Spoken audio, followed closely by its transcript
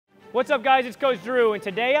What's up guys, it's Coach Drew, and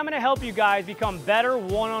today I'm going to help you guys become better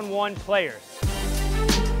one-on-one players.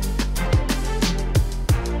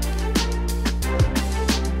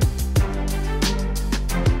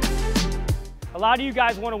 A lot of you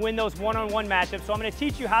guys want to win those one-on-one matchups, so I'm going to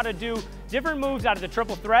teach you how to do different moves out of the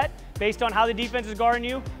triple threat based on how the defense is guarding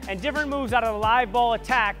you, and different moves out of the live ball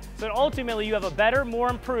attack so that ultimately you have a better, more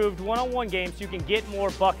improved one-on-one game so you can get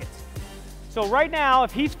more buckets. So right now,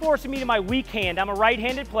 if he's forcing me to my weak hand, I'm a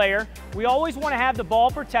right-handed player, we always want to have the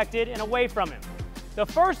ball protected and away from him. The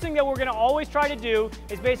first thing that we're going to always try to do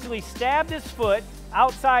is basically stab this foot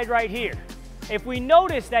outside right here. If we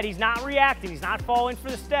notice that he's not reacting, he's not falling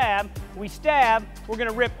for the stab, we stab, we're going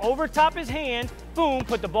to rip over top his hand, boom,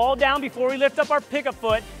 put the ball down before we lift up our pickup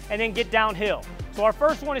foot, and then get downhill. So our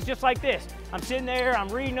first one is just like this. I'm sitting there, I'm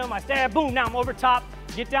reading him, I stab, boom, now I'm over top,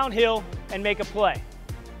 get downhill, and make a play.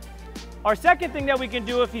 Our second thing that we can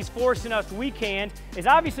do if he's forcing us weak hand is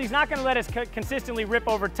obviously he's not going to let us consistently rip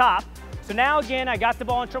over top. So now again, I got the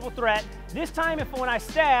ball in triple threat. This time when I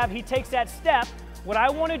stab, he takes that step. What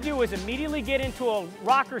I want to do is immediately get into a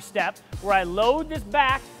rocker step where I load this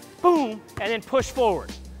back, boom, and then push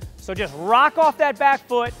forward. So just rock off that back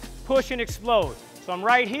foot, push and explode. So I'm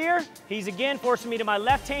right here, he's again forcing me to my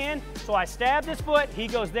left hand, so I stab this foot, he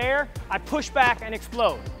goes there, I push back and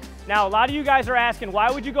explode. Now a lot of you guys are asking,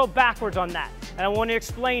 why would you go backwards on that? And I want to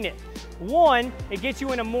explain it. One, it gets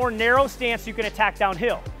you in a more narrow stance so you can attack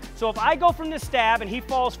downhill. So if I go from the stab and he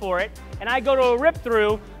falls for it, and I go to a rip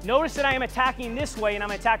through, notice that I am attacking this way and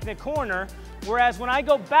I'm attacking the corner, whereas when I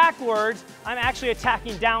go backwards, I'm actually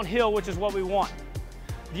attacking downhill, which is what we want.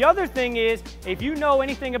 The other thing is, if you know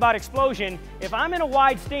anything about explosion, if I'm in a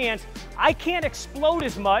wide stance, I can't explode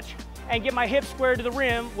as much and get my hips square to the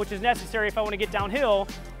rim, which is necessary if I want to get downhill.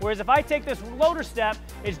 Whereas if I take this loader step,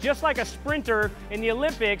 it's just like a sprinter in the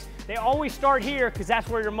Olympics. They always start here because that's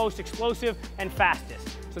where you're most explosive and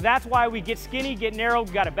fastest. So that's why we get skinny, get narrow,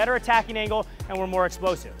 we've got a better attacking angle, and we're more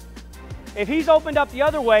explosive. If he's opened up the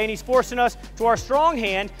other way and he's forcing us to our strong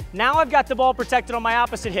hand, now I've got the ball protected on my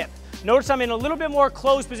opposite hip. Notice I'm in a little bit more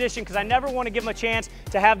closed position because I never want to give him a chance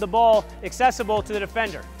to have the ball accessible to the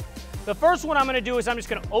defender. The first one I'm going to do is I'm just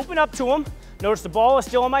going to open up to him. Notice the ball is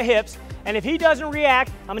still on my hips, and if he doesn't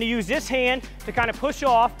react, I'm going to use this hand to kind of push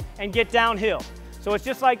off and get downhill. So it's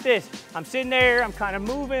just like this. I'm sitting there, I'm kind of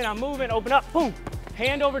moving, open up, boom.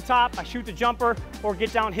 Hand over top, I shoot the jumper or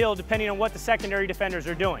get downhill depending on what the secondary defenders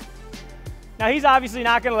are doing. Now he's obviously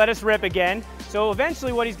not going to let us rip again, so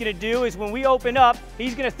eventually what he's going to do is when we open up,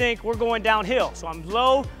 he's going to think we're going downhill. So I'm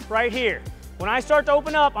low right here. When I start to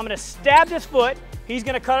open up, I'm going to stab this foot, he's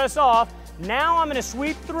going to cut us off. Now I'm going to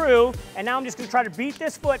sweep through, and now I'm just going to try to beat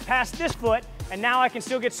this foot past this foot, and now I can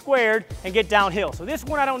still get squared and get downhill. So this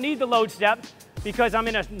one I don't need the load step because I'm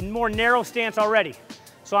in a more narrow stance already.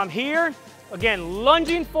 So I'm here. Again,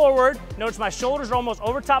 lunging forward, notice my shoulders are almost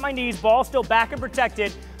over top my knees, ball still back and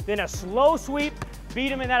protected, then a slow sweep,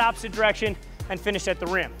 beat him in that opposite direction, and finish at the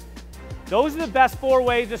rim. Those are the best 4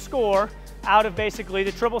 ways to score out of basically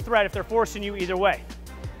the triple threat if they're forcing you either way.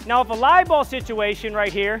 Now if a live ball situation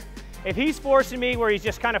right here, if he's forcing me where he's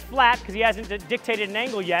just kind of flat because he hasn't dictated an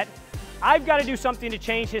angle yet, I've got to do something to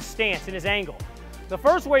change his stance and his angle. The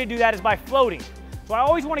first way to do that is by floating. So I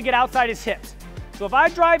always want to get outside his hips. So if I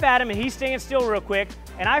drive at him and he's staying still real quick,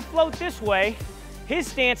 and I float this way, his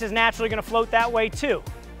stance is naturally going to float that way too.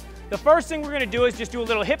 The first thing we're going to do is just do a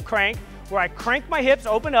little hip crank, where I crank my hips,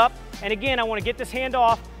 open up, and again, I want to get this hand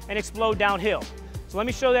off and explode downhill. So let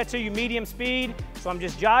me show that to you medium speed. So I'm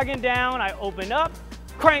just jogging down, I open up,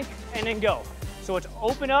 crank, and then go. So it's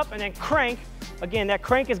open up and then crank. Again, that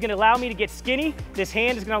crank is going to allow me to get skinny. This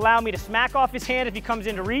hand is going to allow me to smack off his hand if he comes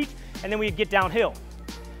into reach, and then we get downhill.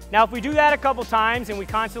 Now, if we do that a couple times and we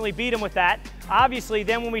constantly beat him with that, obviously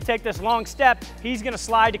then when we take this long step, he's going to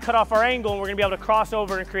slide to cut off our angle and we're going to be able to cross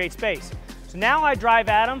over and create space. So now I drive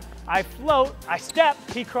at him, I float, I step,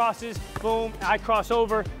 he crosses, boom, I cross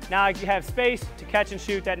over. Now I have space to catch and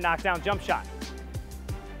shoot that knockdown jump shot.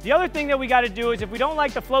 The other thing that we got to do is if we don't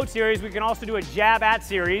like the float series, we can also do a jab at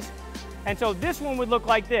series. And so this one would look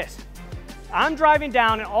like this. I'm driving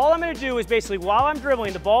down and all I'm going to do is basically while I'm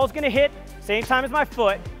dribbling, the ball's going to hit same time as my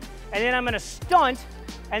foot, and then I'm going to stunt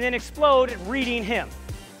and then explode reading him.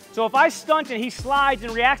 So if I stunt and he slides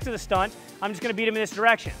and reacts to the stunt, I'm just going to beat him in this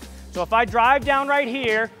direction. So if I drive down right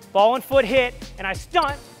here, ball and foot hit, and I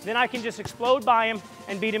stunt, then I can just explode by him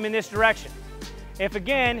and beat him in this direction. If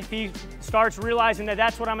he starts realizing that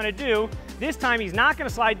that's what I'm going to do, this time he's not going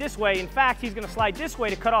to slide this way. In fact, he's going to slide this way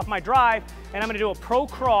to cut off my drive, and I'm going to do a pro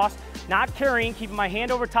cross, not carrying, keeping my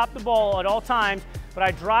hand over top the ball at all times, but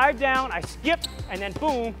I drive down, I skip, and then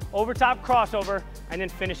boom, over top crossover, and then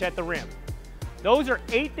finish at the rim. Those are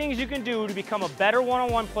 8 things you can do to become a better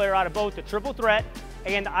one-on-one player out of both the triple threat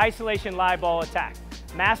and the isolation live ball attack.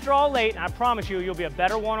 Master all 8, and I promise you, you'll be a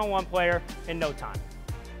better one-on-one player in no time.